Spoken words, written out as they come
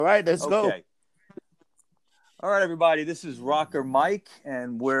All right, let's go. Okay. All right, everybody. This is Rocker Mike,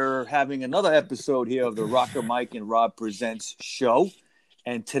 and we're having another episode here of the Rocker Mike and Rob Presents show.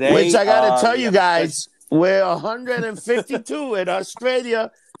 And today, Which I got to tell we you have a guys, we're 152 in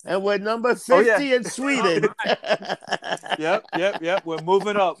Australia, and we're number 50 in Sweden. Yep. We're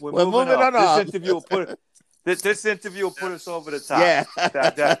moving up. We're moving on up. up. This interview will put us over the top. Yeah.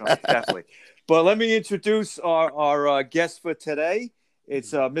 Definitely. But let me introduce our guest for today.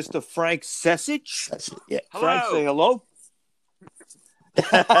 It's Mr. Frank Sesich. Yeah. Frank, say hello.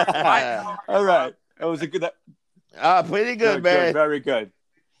 All right. That was a good. Pretty good, man. Good, very good.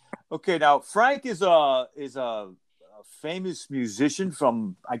 Okay, now Frank is a famous musician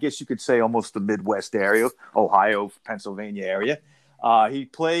from, I guess you could say, almost the Midwest area, Ohio, Pennsylvania area. He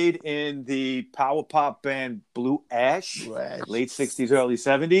played in the power pop band Blue Ash, late 60s, early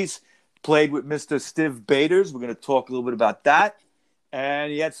 70s. Played with Mr. Stiv Bators. We're going to talk a little bit about that.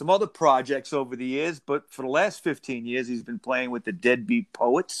 And he had some other projects over the years, but for the last 15 years, he's been playing with the Deadbeat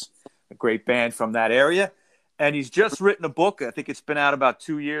Poets, a great band from that area. And he's just written a book, I think it's been out about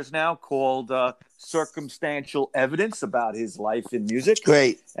 2 years now, called Circumstantial Evidence, about his life in music.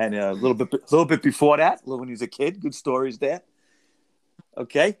 Great. And a little bit before that, when he was a kid, good stories there.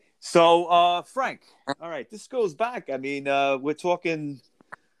 Okay. So, Frank, all right, this goes back. I mean, we're talking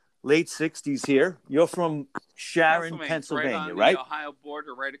late 60s here. You're from Sharon, Pennsylvania, right? The Ohio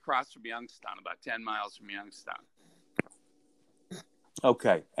border, right across from Youngstown, about 10 miles from Youngstown.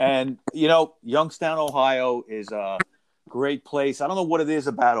 Okay. And, Youngstown, Ohio is a great place. I don't know what it is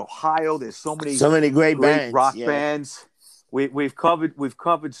about Ohio. There's so many great bands, rock bands. We've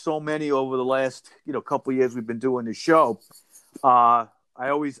covered so many over the last, couple of years we've been doing this show. I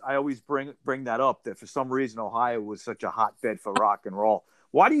always bring that up, that for some reason Ohio was such a hotbed for rock and roll.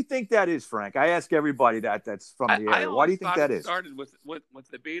 Why do you think that is, Frank? I ask everybody that's from the area. Why do you think that is? It started with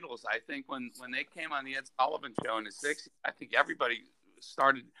the Beatles. I think when they came on the Ed Sullivan Show in the 60s, I think everybody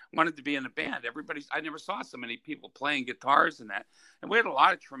wanted to be in a band. I never saw so many people playing guitars and that. And we had a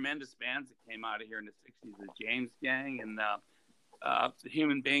lot of tremendous bands that came out of here in the 60s. The James Gang and the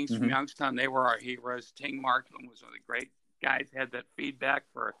Human Beings from Youngstown. They were our heroes. Ting Markman was one of the great guys. Had that feedback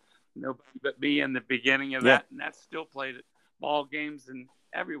for Nobody But Me in the beginning of that. And that still played at ball games and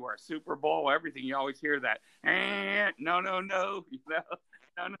everywhere, Super Bowl, everything. You always hear that. No. No.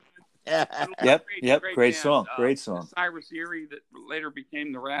 Yep. Great song. Cyrus Erie that later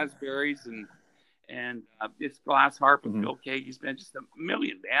became the Raspberries and this Glass Harp with Bill Kagey's been just a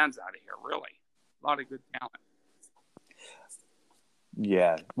million bands out of here. Really, a lot of good talent.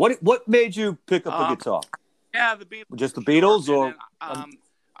 Yeah. What made you pick up a guitar? Yeah, the Beatles. Just the Beatles, or?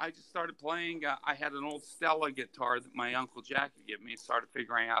 I just started playing. I had an old Stella guitar that my Uncle Jack had given me and started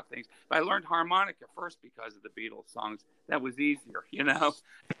figuring out things. But I learned harmonica first because of the Beatles songs. That was easier,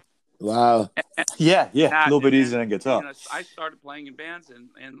 Wow. Yeah. A little bit easier than guitar. I started playing in bands in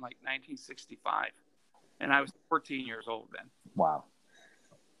like 1965. And I was 14 years old then. Wow.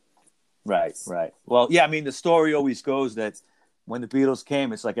 Right. Well, yeah, I mean, the story always goes that when the Beatles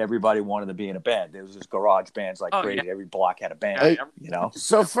came, it's like everybody wanted to be in a band. There was just garage bands like crazy. Yeah. Every block had a band,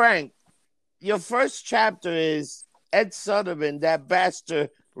 So, Frank, your first chapter is Ed Sullivan, that bastard,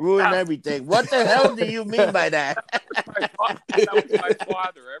 ruined everything. What the hell do you mean by that? That was my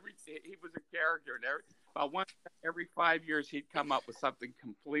father. He was a character. And every 5 years, he'd come up with something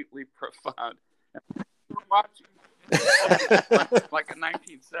completely profound. And we were watching like in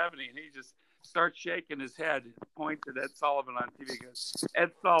 1970, and he just starts shaking his head, points at Ed Sullivan on TV. He goes,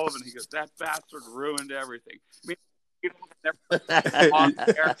 Ed Sullivan. He goes, that bastard ruined everything. I mean,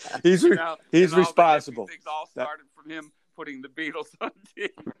 he's responsible. Things all started from him putting the Beatles on TV.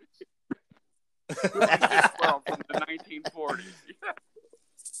 From the 1940s.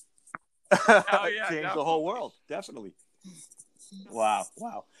 Changed the whole world, definitely. Wow.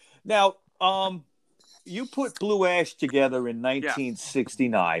 Now, you put Blue Ash together in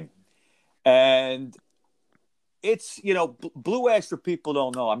 1969. And it's, Blue Ash, for people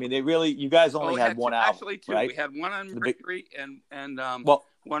don't know. I mean, you guys only had one album. Actually, two. Right? We had one on Mercury and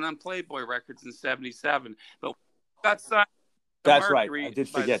one on Playboy Records in 77. But got signed to That's Mercury right. I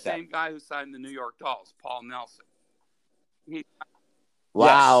did by forget the that. same guy who signed the New York Dolls, Paul Nelson.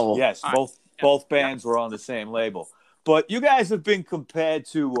 Wow. Yes. Both bands were on the same label. But you guys have been compared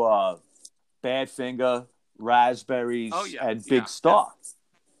to Badfinger, Raspberries, and Big Star.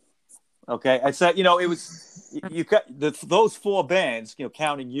 Okay, I said, it was you got those four bands,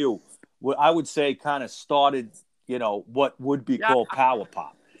 counting you. I would say kind of started, what would be called power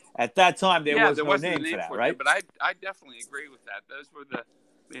pop. At that time, there was no name for that, right? But I definitely agree with that. Those were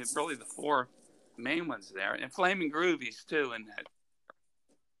really the four main ones there, and Flaming Groovies too, and that.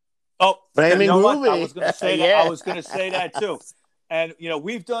 Oh, Flaming you know what? I Groovy. was going to say that. Yeah. I was going to say that too. And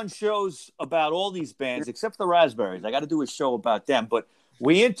we've done shows about all these bands except the Raspberries. I got to do a show about them. But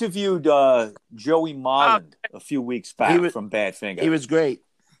we interviewed Joey Marland a few weeks back from Badfinger. He was great.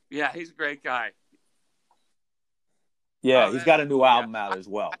 Yeah, he's a great guy. Yeah, he's got a new album out as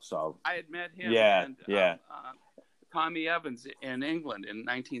well. So I had met him. Yeah, and, Tommy Evans in England in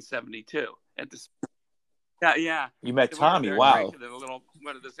 1972 at the. Yeah. You met Tommy? Wow. The little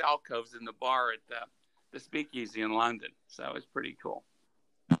one of those alcoves in the bar at the Speakeasy in London. So it was pretty cool.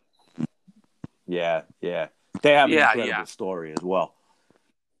 Yeah. They have an incredible story as well.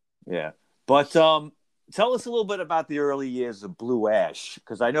 Yeah, but tell us a little bit about the early years of Blue Ash,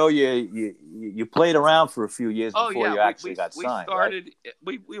 because I know you played around for a few years before you actually got signed. We started.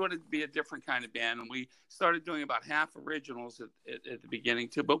 Right? We wanted to be a different kind of band, and we started doing about half originals at the beginning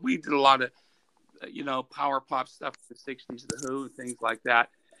too. But we did a lot of power pop stuff in the 60s, The Who, things like that.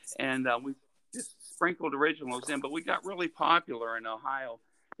 And we just sprinkled originals in, but we got really popular in Ohio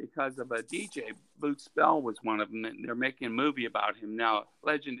because of a DJ. Boots Bell was one of them, and they're making a movie about him now,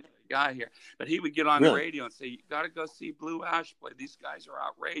 legendary guy here. But he would get on the radio and say, you got to go see Blue Ash play. These guys are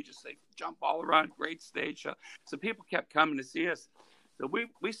outrageous. They jump all around, great stage show. So people kept coming to see us. So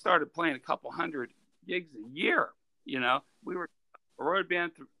we started playing a couple hundred gigs a year. We were a road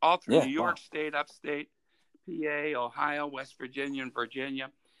band all through New York State, upstate, PA, Ohio, West Virginia, and Virginia,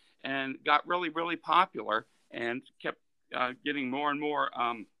 and got really, really popular and kept getting more and more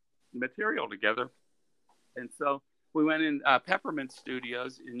material together. And so we went in Peppermint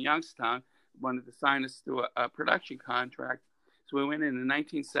Studios in Youngstown, wanted to sign us to a production contract. So we went in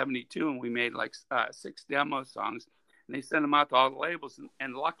 1972 and we made like 6 demo songs, and they sent them out to all the labels.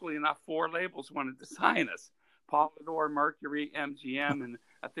 And luckily enough, 4 labels wanted to sign us. Polydor, Mercury, MGM, and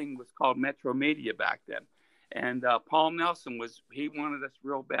a thing was called Metro Media back then. And Paul Nelson he wanted us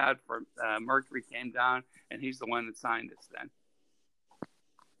real bad for Mercury came down, and he's the one that signed us then.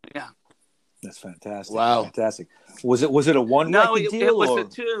 Yeah. That's fantastic. Wow. Fantastic. Was it a one record deal? It was a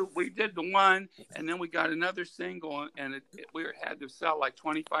 2. We did the 1, and then we got another single, and we had to sell like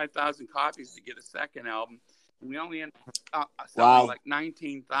 25,000 copies to get a second album. And we only ended up selling like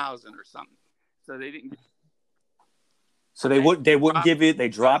 19,000 or something. So they didn't. So they wouldn't give it. They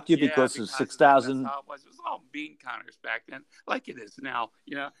dropped you because of 6,000. It was all bean counters back then, like it is now.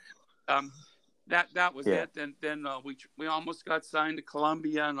 That was it. Then we almost got signed to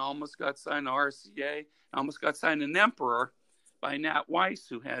Columbia and almost got signed to RCA. Almost got signed to Emperor by Nat Weiss,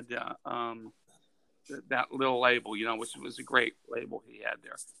 who had that little label, which was a great label he had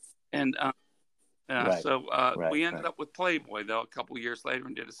there. And we ended up with Playboy though a couple of years later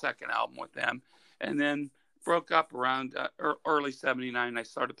and did a second album with them, and then broke up around early '79. I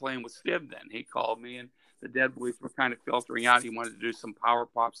started playing with Stiv then. He called me, and the Dead Boys were kind of filtering out. He wanted to do some power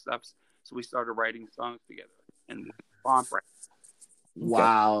pop stuff, so we started writing songs together and Bomb Rap.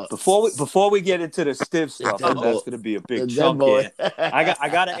 Wow! Before we get into the Stiv stuff, that's going to be a big chunk here. I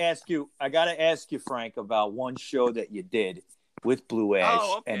got to ask you, Frank, about one show that you did with Blue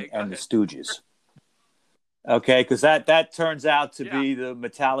Ash and the Stooges. Okay, because that turns out to be the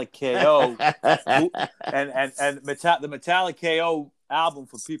Metallic KO, and the Metallic KO album,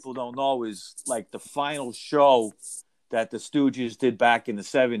 for people who don't know, is like the final show that the Stooges did back in the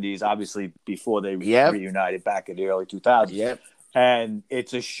 70s, obviously before they reunited back in the early 2000s. Yep. And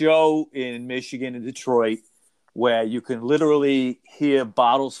it's a show in Michigan and Detroit where you can literally hear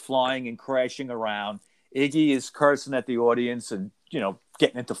bottles flying and crashing around. Iggy is cursing at the audience and,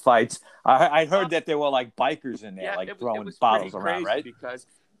 getting into fights. I heard that there were like bikers in there, throwing bottles around, right? Because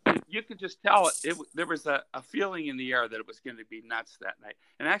you could just tell there was a feeling in the air that it was going to be nuts that night.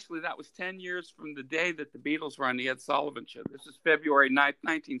 And actually, that was 10 years from the day that the Beatles were on the Ed Sullivan Show. This is February 9th,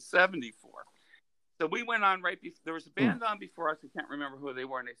 1974. So we went on there was a band on before us. I can't remember who they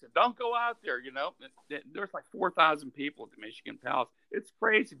were. And they said, don't go out there, There was like 4,000 people at the Michigan Palace. It's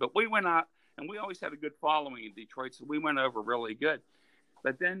crazy. But we went out, and we always had a good following in Detroit, so we went over really good.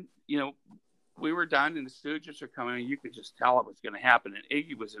 But then, we were done, and the Stooges were coming, and you could just tell it was going to happen. And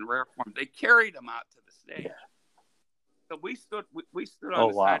Iggy was in rare form. They carried him out to the stage. Yeah. So we stood on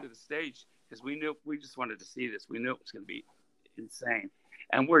the side of the stage because we just wanted to see this. We knew it was going to be insane.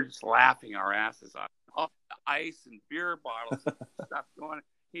 And we're just laughing our asses off. All the ice and beer bottles and stuff going.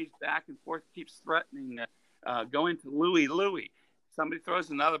 He's back and forth, keeps threatening going to Louie. Somebody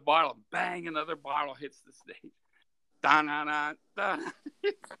throws another bottle. Bang, another bottle hits the stage. Da-na-na-da.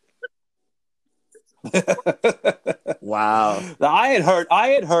 Wow. I had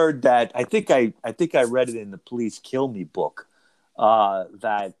heard that. I think I read it in the Please Kill Me book.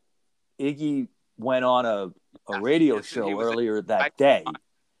 That Iggy went on a radio show earlier that day,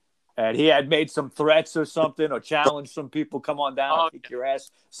 And he had made some threats or something, or challenged some people, come on down, I'll kick your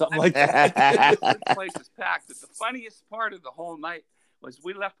ass, something like that. The place is packed. But the funniest part of the whole night was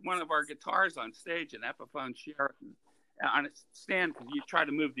we left one of our guitars on stage in Epiphone Sheraton on a stand because you try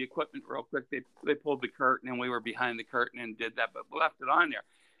to move the equipment real quick. They pulled the curtain and we were behind the curtain and did that, but we left it on there.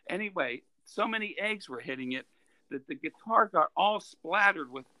 Anyway, so many eggs were hitting it that the guitar got all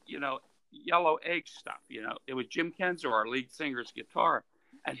splattered with, yellow egg stuff. It was Jim Kenzo, our lead singer's guitar.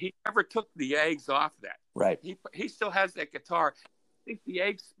 And he never took the eggs off that. Right. He still has that guitar. I think the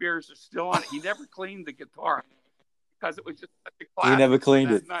egg spears are still on it. He never cleaned the guitar because it was just such a classic. He never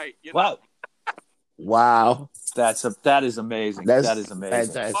cleaned it. Night, Wow. Wow. That is amazing. That is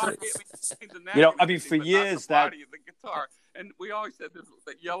amazing. Fantastic. For years that body of the guitar, and we always said this,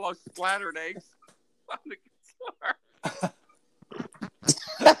 that yellow splattered eggs on the guitar.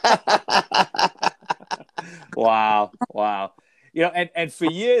 Wow. And for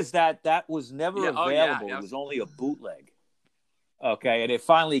years that was never available. Yeah. It was only a bootleg. Okay, and it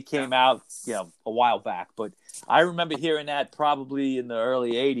finally came out, a while back. But I remember hearing that probably in the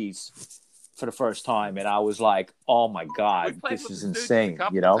early '80s for the first time, and I was like, "Oh my God, this is insane!"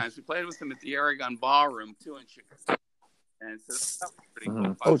 Times. We played with them at the Aragon Ballroom too in Chicago, and so that was pretty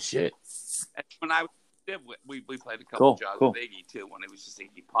cool. Oh shit! And when I was we played a couple jobs with Iggy too when it was just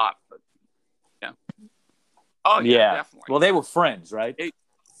Iggy Pop, but yeah. Oh, yeah, definitely. Well, they were friends, right?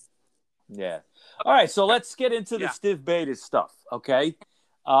 Yeah. All right, so let's get into the Stiv Bators stuff, okay?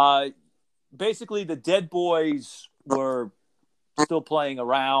 Basically, the Dead Boys were still playing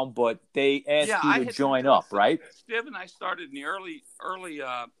around, but they asked you to join up, right? Stiv and I started in the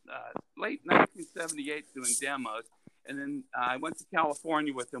late 1978 doing demos, and then I went to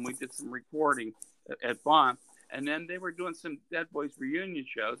California with them. We did some recording at Bomb, and then they were doing some Dead Boys reunion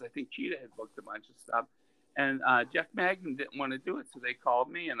shows. I think Cheetah had booked a bunch of stuff. And Jeff Magnan didn't want to do it, so they called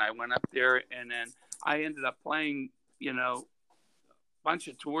me, and I went up there, and then I ended up playing, a bunch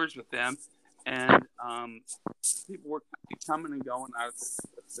of tours with them, and people were coming and going out of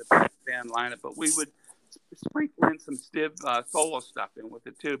the band lineup, but we would sprinkle in some Stiv solo stuff in with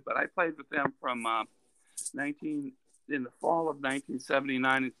it too. But I played with them from in the fall of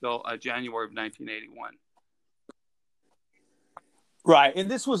 1979 until January of 1981. Right,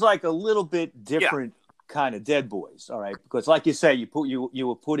 and this was like a little bit different. Kind of Dead Boys, all right, because like you say, you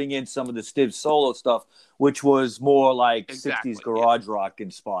were putting in some of the Stiv solo stuff, which was more like 60s garage rock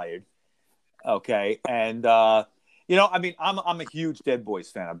inspired. Okay, and I'm a huge Dead Boys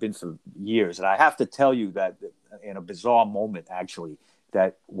fan. I've been for years, and I have to tell you that in a bizarre moment, actually,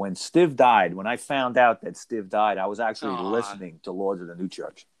 that when Stiv died, when I found out that Stiv died, I was actually listening to Lords of the New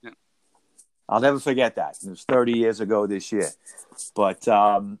Church. Yeah. I'll never forget that. It was 30 years ago this year. But,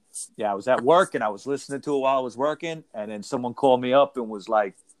 I was at work, and I was listening to it while I was working, and then someone called me up and was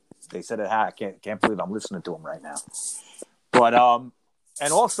like, they said, I can't believe I'm listening to him right now. But,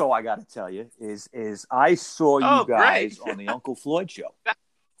 and also I got to tell you, is I saw you guys on the Uncle Floyd show.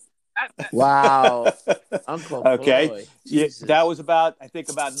 Wow. Uncle Floyd. Yeah, that was about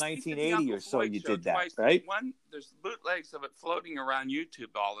 1980 or so you did that, right? There's bootlegs of it floating around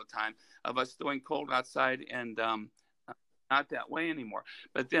YouTube all the time of us doing Cold Outside and Not That Way Anymore.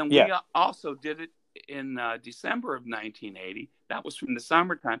 But then we also did it in December of 1980. That was from the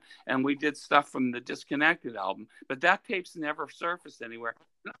summertime. And we did stuff from the Disconnected album. But that tape's never surfaced anywhere.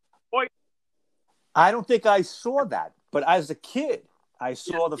 Boy, I don't think I saw that. But as a kid, I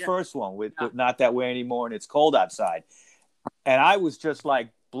saw the first one with Not That Way Anymore and It's Cold Outside. And I was just like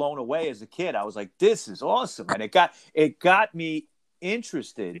blown away as a kid. I was like, this is awesome. And it got me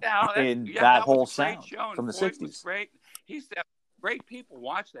interested in that whole sound from the 60s. Was great. He used to have great people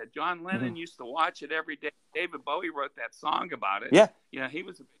watch that. John Lennon used to watch it every day. David Bowie wrote that song about it. Yeah. He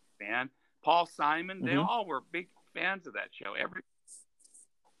was a big fan. Paul Simon, they all were big fans of that show.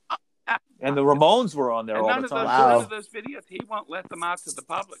 And the Ramones were on there all the time. None of those videos, he won't let them out to the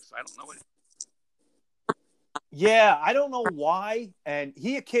public, so I don't know what. Yeah, I don't know why. And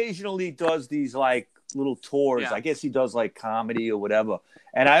he occasionally does these like little tours. I guess he does like comedy or whatever.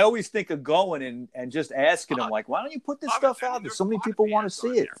 And I always think of going and just asking him, like, why don't you put this stuff out there? So many people want to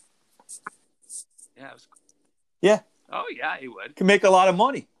see it. Yeah. It was cool. Yeah. Oh, yeah, he would. Can make a lot of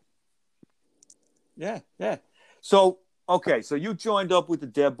money. Yeah. So, okay, so you joined up with the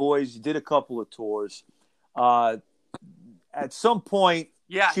Dead Boys. You did a couple of tours. At some point,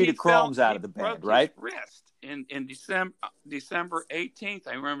 Cheetah Chrome's out of the band, right? His wrist in December 18th.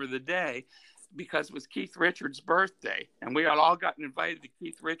 I remember the day because it was Keith Richards' birthday, and we had all gotten invited to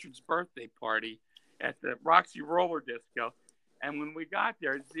Keith Richards' birthday party at the Roxy Roller Disco. And when we got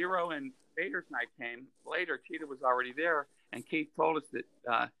there, Zero and Vader's Night came later. Cheetah was already there, and Keith told us that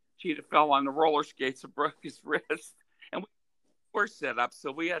Cheetah fell on the roller skates and broke his wrist, and we were set up,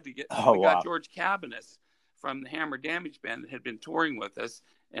 so we had to get. Oh, We got wow. George Cabanis from the Hammer Damage Band that had been touring with us,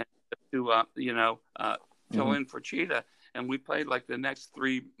 and to fill in for Cheetah. And we played like the next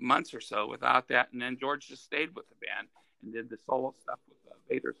 3 months or so without that. And then George just stayed with the band and did the solo stuff with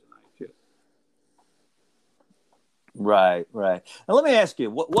Vaders and I too. Right. Now let me ask you,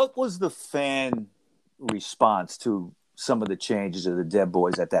 what was the fan response to some of the changes of the Dead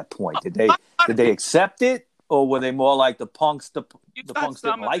Boys at that point? Did they accept it, or were they more like the punks? The punks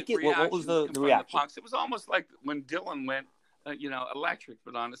didn't like it. What was the reaction? The punks? It was almost like when Dylan went, electric,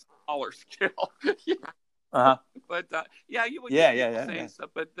 but on a smaller scale. Uh-huh. But you would say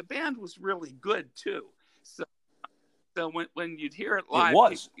stuff. But the band was really good too. So when you'd hear it live,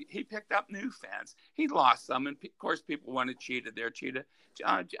 he picked up new fans. He lost some, and of course people wanted Cheetah there. Cheetah's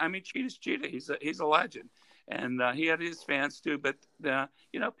Cheetah. He's a legend, and he had his fans too. But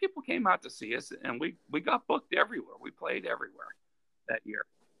people came out to see us, and we got booked everywhere. We played everywhere that year.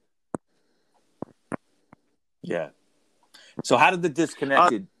 Yeah. So how did the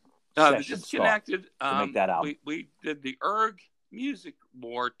Disconnected? The Disconnected to make that album? We did the Erg Music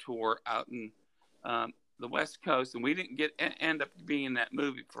War tour out in the West Coast, and we didn't end up being in that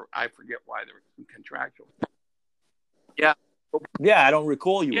movie for, I forget why, there was some contractual. Yeah, I don't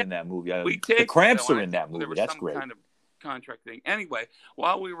recall you in that movie. The Cramps are in that movie. That's great. Kind of contract thing. Anyway,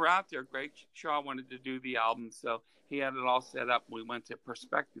 while we were out there, Greg Shaw wanted to do the album, so he had it all set up. We went to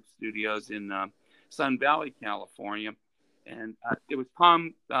Perspective Studios in Sun Valley, California. And it was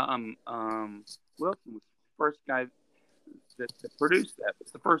Tom Wilson was the first guy that produced that.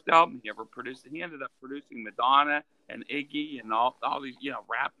 It's the first album he ever produced. And he ended up producing Madonna and Iggy and all these,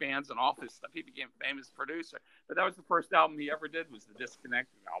 rap bands and all this stuff. He became a famous producer. But that was the first album he ever did, was the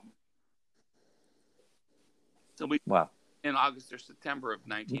Disconnected album. So in August or September of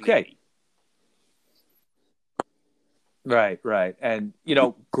 1980. Okay. Right. And,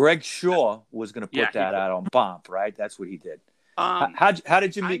 Greg Shaw was going to put that out on Bomp, right? That's what he did. How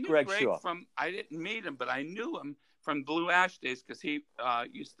did you meet Greg Shaw? I didn't meet him, but I knew him from Blue Ash days because he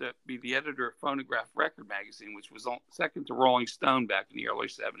used to be the editor of Phonograph Record Magazine, which was second to Rolling Stone back in the early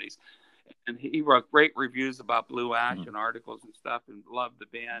 70s. And he wrote great reviews about Blue Ash and articles and stuff, and loved the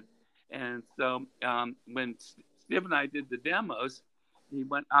band. And so when Steve and I did the demos, he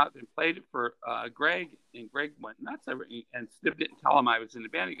went out and played it for Greg, and Greg went nuts over it. And Steve didn't tell him I was in the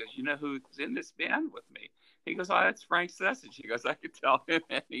band. He goes, "You know who's in this band with me?" He goes, "Oh, that's Frank Sessage." He goes, "I could tell him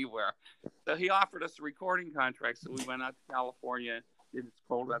anywhere." So he offered us a recording contract. So we went out to California. Did It's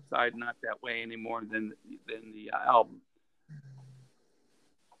Cold Outside, Not That Way Anymore, than the album.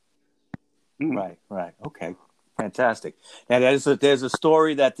 Right. Okay. Fantastic. And there's a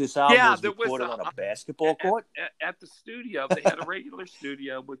story that this album was recorded on a basketball court? At the studio. They had a regular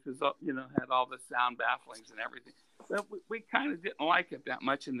studio, which was, had all the sound bafflings and everything. But we kind of didn't like it that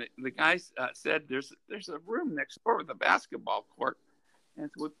much. And the guys said, there's a room next door with a basketball court.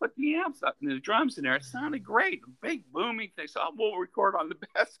 And so we put the amps up and the drums in there. It sounded great. A big booming thing. So we'll record on the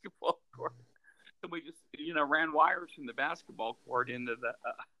basketball court. So we just, ran wires from the basketball court into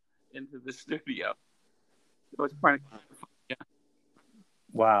the studio. It was kind of fun, yeah.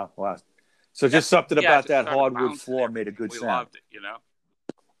 Wow. So just something about that hardwood floor made a good sound. We loved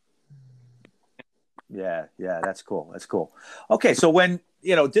it, Yeah, that's cool. Okay, so when,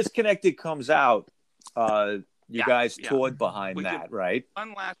 Disconnected comes out, you guys toured behind that, right?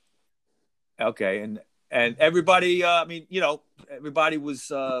 One last. Okay, and everybody, everybody was,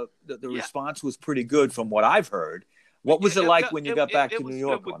 the response was pretty good from what I've heard. What was it like when you got back to New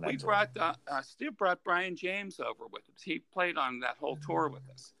York on that tour? Steve brought Brian James over with us. He played on that whole tour with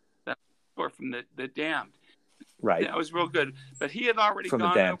us. That tour from the Damned. Right. That was real good. But he had already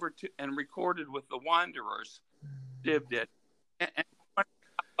gone over and recorded with the Wanderers. Steve did.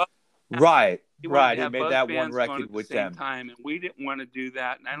 Right. He made that one record with them. Time, and we didn't want to do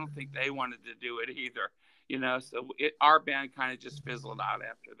that, and I don't think they wanted to do it either. So our band kind of just fizzled out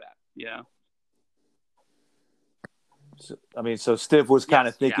after that. So Steve was kind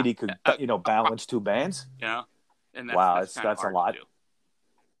of thinking he could, balance two bands. Yeah, and that's a lot.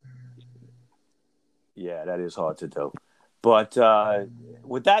 Yeah, that is hard to do. But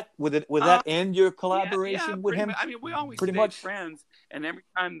would that end your collaboration with him? I mean, we always stayed friends, and every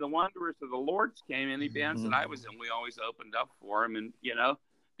time the Wanderers or the Lords came, any bands that I was in, we always opened up for them, and we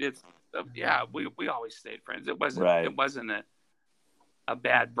always stayed friends. It wasn't a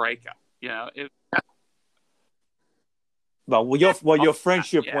bad breakup. Your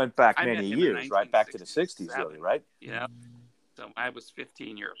friendship went back many years, right? Back to the 60s, really, right? So I was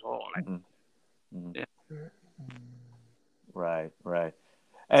 15 years old. Right.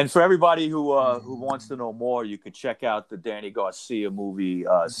 And for everybody who wants to know more, you could check out the Danny Garcia movie,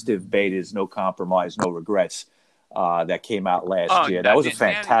 Stiv Bators, No Compromise, No Regrets, that came out last year. That was a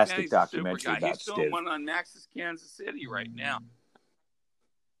fantastic documentary about He's doing Stiv. one on Max's Kansas City right now.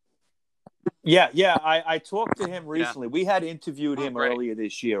 Yeah. I talked to him recently. We had interviewed him earlier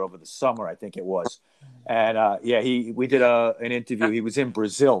this year, over the summer, I think it was. And we did an interview. He was in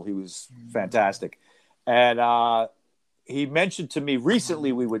Brazil. He was fantastic. And he mentioned to me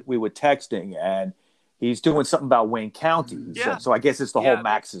recently, we were texting, and he's doing something about Wayne County. So I guess it's the whole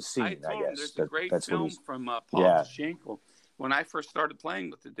Max's scene. I guess there's a great film from Paul Tashinkle. When I first started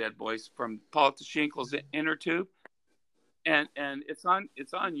playing with the Dead Boys, from Paul Tashinkle's Inner Tube, and it's on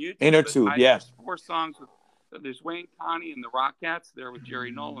YouTube. Inner Tube, There's 4 songs. There's Wayne County and the Rockettes there with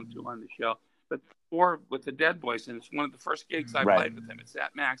Jerry Nolan too on the show, but 4 with the Dead Boys, and it's one of the first gigs I played with him. It's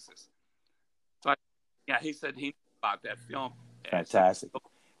at Max's. So he said he knew about that film. Fantastic.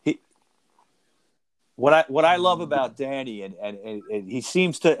 What I love about Danny, and he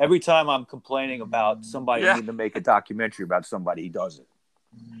seems to, every time I'm complaining about somebody needing to make a documentary about somebody, he does it.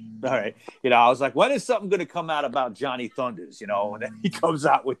 All right. I was like, when is something going to come out about Johnny Thunders? And then he comes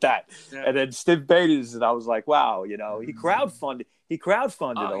out with that. Yeah. And then Stiv Bators, and I was like, wow, he crowdfunded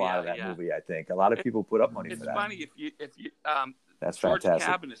a lot of that movie, I think. A lot of people put up money for that. It's funny if you that's George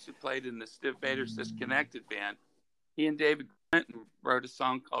fantastic. Cabanis, who played in the Stiv Bators Disconnected band, he and David Clinton wrote a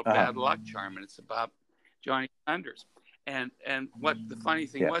song called Bad Luck Charm, and it's about Johnny Thunders. And what the funny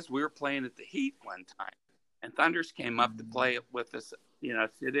thing was, we were playing at the Heat one time, and Thunders came up to play it with us,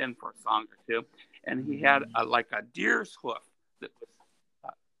 sit in for a song or two, and he had a deer's hoof that was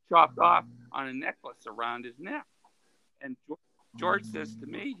chopped off on a necklace around his neck. And George says to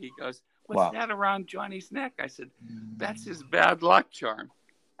me, he goes, "What's that around Johnny's neck?" I said, "That's his bad luck charm."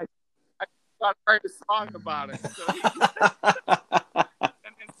 I thought I write a song about it.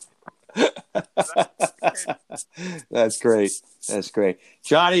 That's great. That's great.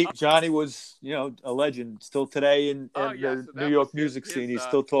 Johnny was, a legend still today in the New York music scene. He's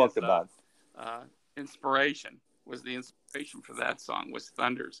still talked about. Inspiration was the inspiration for that song, was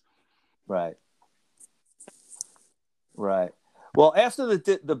Thunders. Right. Well, after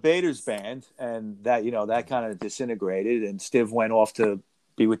the Bators band and that, that kind of disintegrated, and Stiv went off to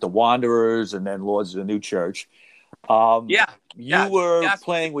be with the Wanderers and then Lords of the New Church. You were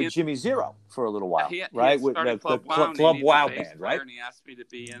playing with Jimmy Zero for a little while, right? With the Club Wow band, right? And he asked me to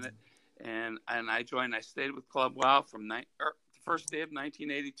be in it, and I joined. I stayed with Club Wow from the first day of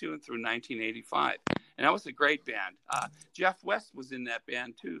 1982 and through 1985, and that was a great band. Jeff West was in that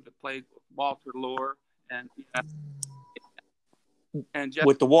band too, that played with Walter Lure and Jeff,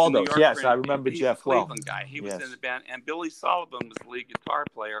 with the Waldos. Yes, I remember Jeff well. Cleveland guy. He was in the band, and Billy Sullivan was the lead guitar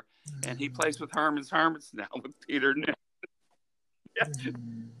player, and he plays with Herman's Hermits now with Peter Nick.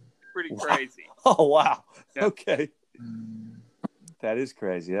 Pretty crazy. Oh wow. Yeah. Okay. That is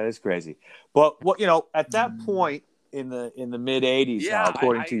crazy. But at that point in the mid '80s,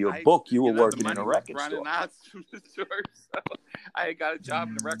 according to your book, you were working in a record store. Running out from the store, so I got a job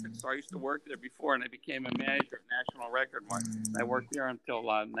in a record store. I used to work there before, and I became a manager at National Record Mart. I worked there until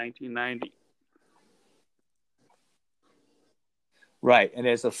 1990. Right, and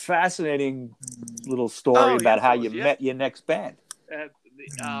there's a fascinating little story about how you met your next band.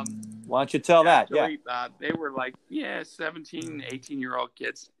 Why don't you tell that? They were like 17, 18-year-old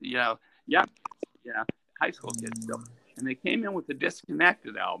kids, high school kids still, and they came in with the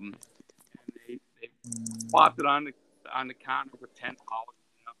Disconnected album, and they plopped it on the counter for $10,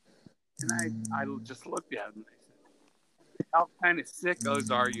 and I just looked at them and I said, "How kind of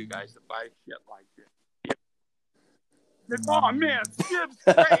sickos are you guys to buy shit like this?" They said, "Oh man, Stiv's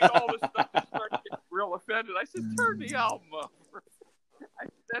great!" All this stuff. They started getting real offended. I said, "Turn the album over." I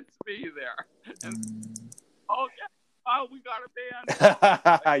said, "That's me there." And, we got a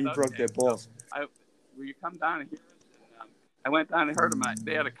band. You broke their balls. So will you come down and hear us? And, I went down and heard them.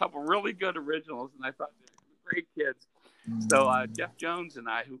 They had a couple really good originals, and I thought they were great kids. So Jeff Jones and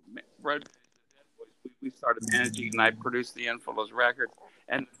I, who wrote the Dead Boys, we started managing, and I produced the Infidels records.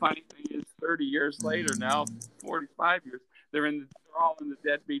 And the funny thing is, 30 years later now, 45 years, they're all in the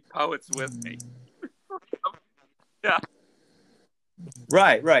Deadbeat Poets with me. Yeah.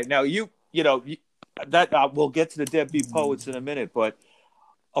 Right. Now that we'll get to the Deadbeat Poets in a minute, but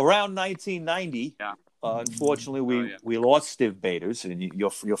around 1990, unfortunately, we lost Stiv Bators and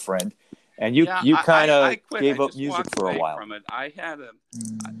your friend, and you kind of gave up music for a while. From it. I had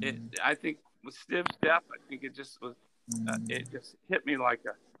I think with Stiv's death, I think it just was. It just hit me like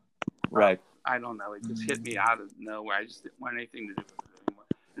a. Right. I don't know. It just hit me out of nowhere. I just didn't want anything to do with it anymore.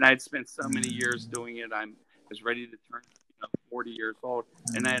 And I had spent so many years doing it. I was ready to turn 40 years old,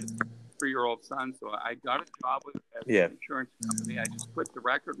 and I had a 3-year-old son, so I got a job with an insurance company. I just quit the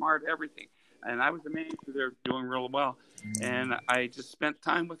record mart, everything, and I was the manager there, doing real well. And I just spent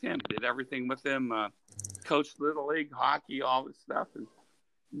time with him, did everything with him, coached Little League hockey, all this stuff, and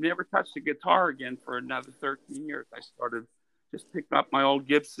never touched a guitar again for another 13 years. I started just picking up my old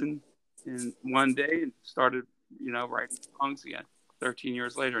Gibson in one day and started, writing songs again 13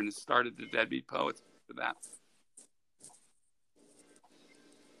 years later, and it started the Deadbeat Poets after that.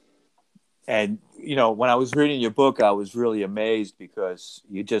 And, when I was reading your book, I was really amazed because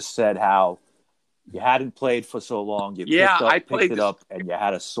you just said how you hadn't played for so long. You picked it up, and you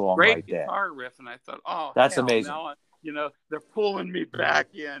had a song right there. Great guitar riff, and I thought, oh, that's amazing. Now, they're pulling me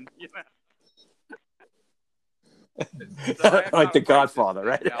back in. So like The Godfather,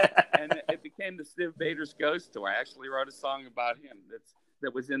 right? And it became the Stiv Bators Ghost Tour. I actually wrote a song about him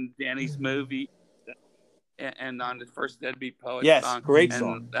that was in Danny's movie and on the first Deadbeat Poets song. Yes, great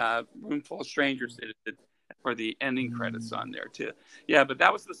song. And Roomful of Strangers did it for the ending credits on there, too. Yeah, but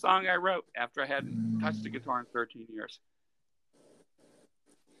that was the song I wrote after I hadn't touched a guitar in 13 years.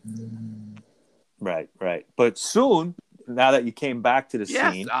 Right. But soon, now that you came back to the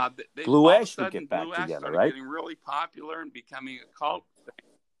scene, Blue Ash would get back together, right? Getting really popular and becoming a cult thing.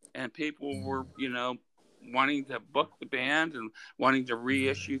 And people were, wanting to book the band and wanting to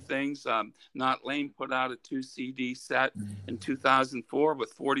reissue things. Not Lame put out a 2-CD set in 2004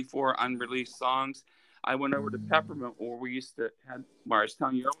 with 44 unreleased songs. I went over to Peppermint, where I was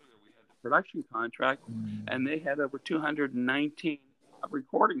telling you earlier, we had the production contract, and they had over 219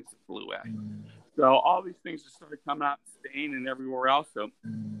 recordings of Blue Ash. So all these things just started coming out in Spain and everywhere else. So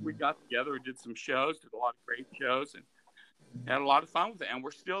we got together and did some shows, did a lot of great shows, and had a lot of fun with it. And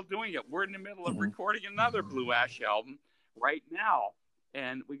we're still doing it. We're in the middle of recording another Blue Ash album right now.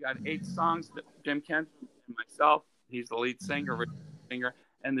 And we got 8 songs that Jim Kent and myself, he's the lead singer,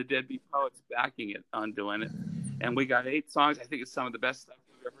 and the Deadbeat Poets backing it on doing it. And we got 8 songs. I think it's some of the best stuff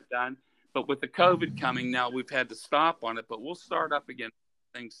we've ever done. But with the COVID coming now, we've had to stop on it. But we'll start up again.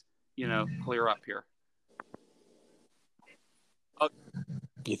 Things, clear up here.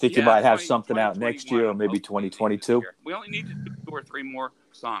 You think you might have something out next year or maybe 2022? We only need to do 2 or 3 more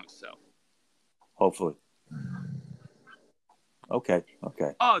songs, so. Hopefully. Okay.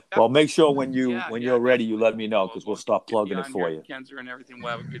 Oh, well, make sure when you're ready, you let me know, because we'll start plugging it for you. Kenzer and everything,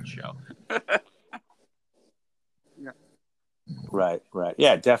 we'll have a good show. Yeah. Right.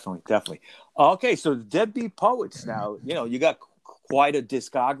 Yeah, definitely. Okay, so the Deadbeat Poets now, you got quite a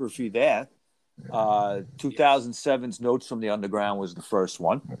discography there. 2007's Notes from the Underground was the first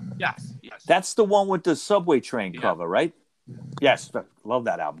one. Yes. That's the one with the subway train cover, right? Yes, love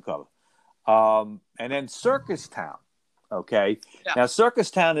that album cover. And then Circus Town. Okay. Yeah. Now,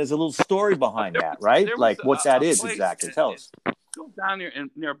 Circus Town is a little story behind that, right? Like, what that is exactly. Tell us. Go down there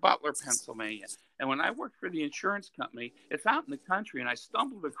near Butler, Pennsylvania. And when I worked for the insurance company, it's out in the country, and I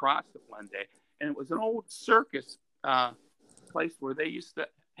stumbled across it one day, and it was an old circus place where they used to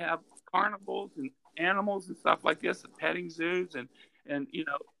have carnivals and animals and stuff like this, and petting zoos, and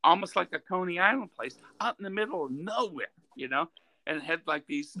almost like a Coney Island place out in the middle of nowhere, and it had like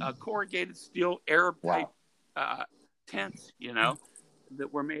these corrugated steel Arab type tents,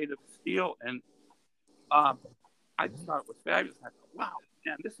 that were made of steel, and I just thought it was fabulous. I thought, wow,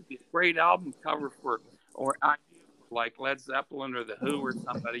 man, this would be a great album cover or idea for like Led Zeppelin or The Who or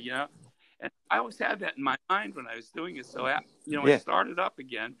somebody, And I always had that in my mind when I was doing it. So, I started up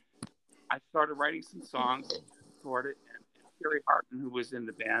again. I started writing some songs toward it, and Terry Hartman, who was in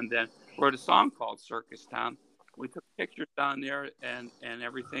the band then, wrote a song called Circus Town. We took pictures down there and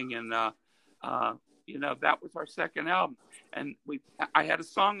everything, and that was our second album. And I had a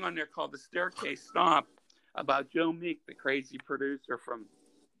song on there called The Staircase Stomp about Joe Meek, the crazy producer from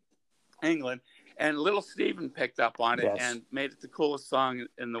England, and Little Steven picked up on it and made it the coolest song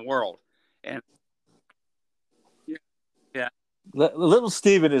in the world. And Little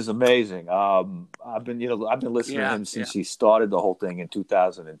Steven is amazing. I've been listening to him since he started the whole thing in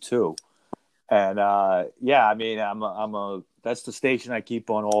 2002, and that's the station I keep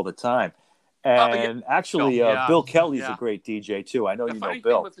on all the time. And actually, Bill Kelly's a great DJ too. I know you know Bill. The funny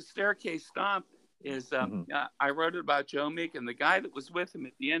thing with The Staircase Stomp is I wrote it about Joe Meek, and the guy that was with him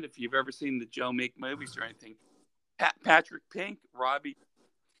at the end, if you've ever seen the Joe Meek movies or anything, Patrick Pink, Robbie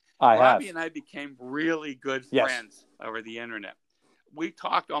and I became really good friends over the internet. We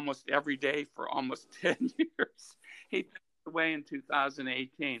talked almost every day for almost 10 years. He passed away in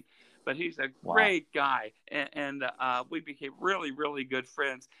 2018, but he's a great guy. And we became really, really good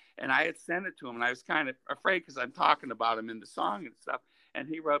friends. And I had sent it to him, and I was kind of afraid because I'm talking about him in the song and stuff. And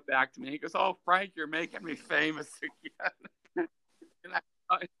he wrote back to me. He goes, "Oh, Frank, you're making me famous again."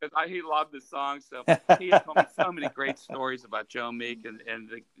 He loved the song, so he had told me so many great stories about Joe Meek and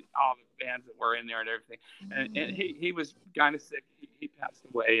all the bands that were in there and everything. And he was kind of sick. He passed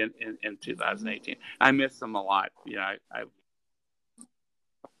away in 2018. I miss him a lot. Yeah.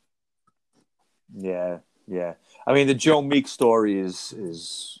 I mean, the Joe Meek story is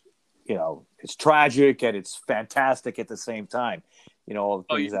it's tragic and it's fantastic at the same time. All the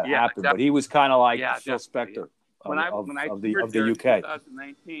things that happened, but he was kind of like Phil Spector. When I of the UK. In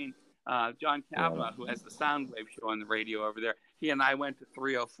 2019, John Kavanaugh, who has the Soundwave show on the radio over there, he and I went to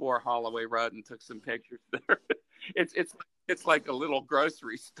 304 Holloway Road and took some pictures there. It's like a little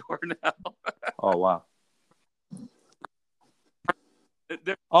grocery store now. Oh wow!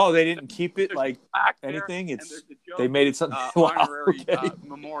 They didn't keep it like anything. They made it something honorary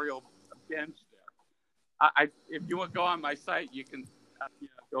memorial bench there. If you want to go on my site, you can.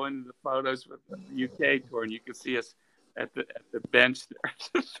 Go into the photos with the UK tour, and you can see us at the bench there.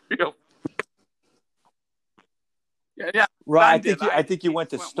 Yeah. Right. I think you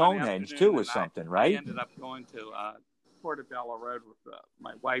went to Stonehenge too, or something, right? I ended up going to Portobello Road with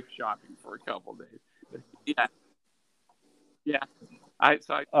my wife shopping for a couple of days. But yeah. You got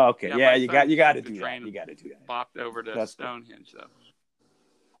to do that. You got to do that. Bopped over to Stonehenge, though.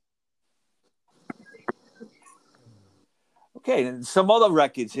 Okay, and some other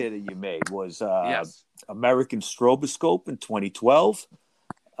records here that you made was American Stroboscope in 2012,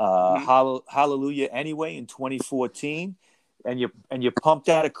 Hallelujah Anyway in 2014, and you pumped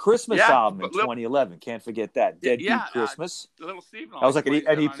out a Christmas album in 2011. Can't forget that, Deadbeat Christmas. Little Steve. That was like an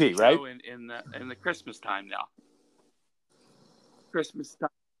EP, right? In the Christmas time now. Christmas time.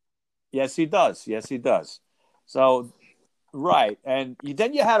 Yes, he does. So. Right, and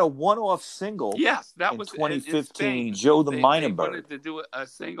then you had a one-off single. Yes, that was 2015. Joe the Minerbird. They wanted to do a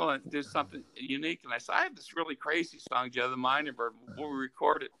single and do something unique, and I said, "I have this really crazy song, Joe the Minerbird. We'll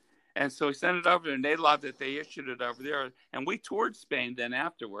record it." And so we sent it over, and they loved it. They issued it over there, and we toured Spain then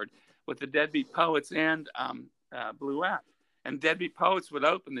afterward with the Deadbeat Poets and Blue Ash. And Deadbeat Poets would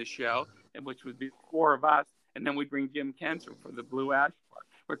open the show, which would be 4 of us, and then we'd bring Jim Kensel for the Blue Ash part.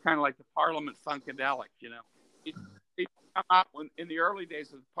 We're kind of like the Parliament Funkadelic, He'd come out in the early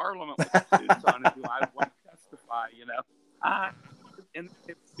days of Parliament with the suits on and do "I Want to Testify," and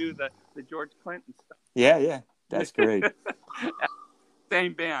do the George Clinton stuff. Yeah, that's great.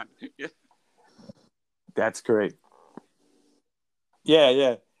 Same band. That's great.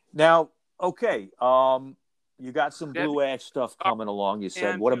 Yeah. Now, okay, you got some Blue Ash stuff coming along. You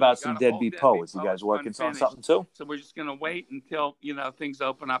said, what about some Deadbeat Poets? You guys working on something too? So we're just going to wait until things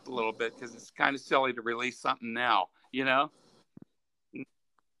open up a little bit, because it's kind of silly to release something now.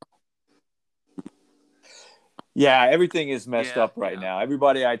 Yeah, everything is messed up right now.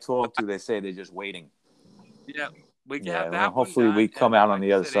 Everybody I talk to, they say they're just waiting. Yeah, we can have that. Hopefully, we come out on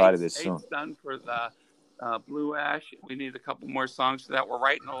the other side of this soon. Done for the Blue Ash. We need a couple more songs for that. We're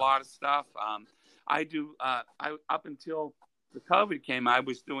writing a lot of stuff. I do. Up until the COVID came, I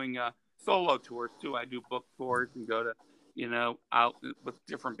was doing solo tours too. I do book tours and go to, out with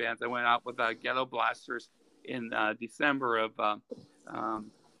different bands. I went out with Ghetto Blasters in December of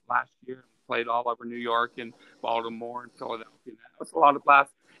last year. Played all over New York and Baltimore and Philadelphia. It was a lot of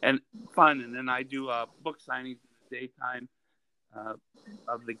blast and fun. And then I do book signings in the daytime of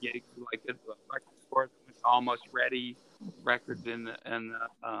the gigs, like at the record store. It's Almost Ready records there.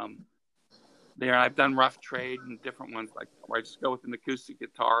 I've done Rough Trade and different ones like that, where I just go with an acoustic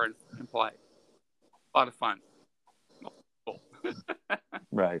guitar and play. A lot of fun. Cool.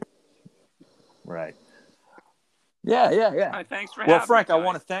 Right. Yeah. Right, thanks for having me. Well, Frank, I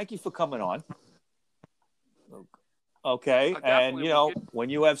want to thank you for coming on. Okay, and when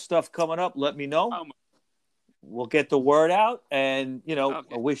you have stuff coming up, let me know. We'll get the word out, and I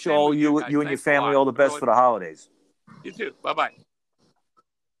wish all you and your family all the best for the holidays. You too. Bye-bye.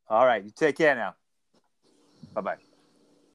 All right, you take care now. Bye-bye.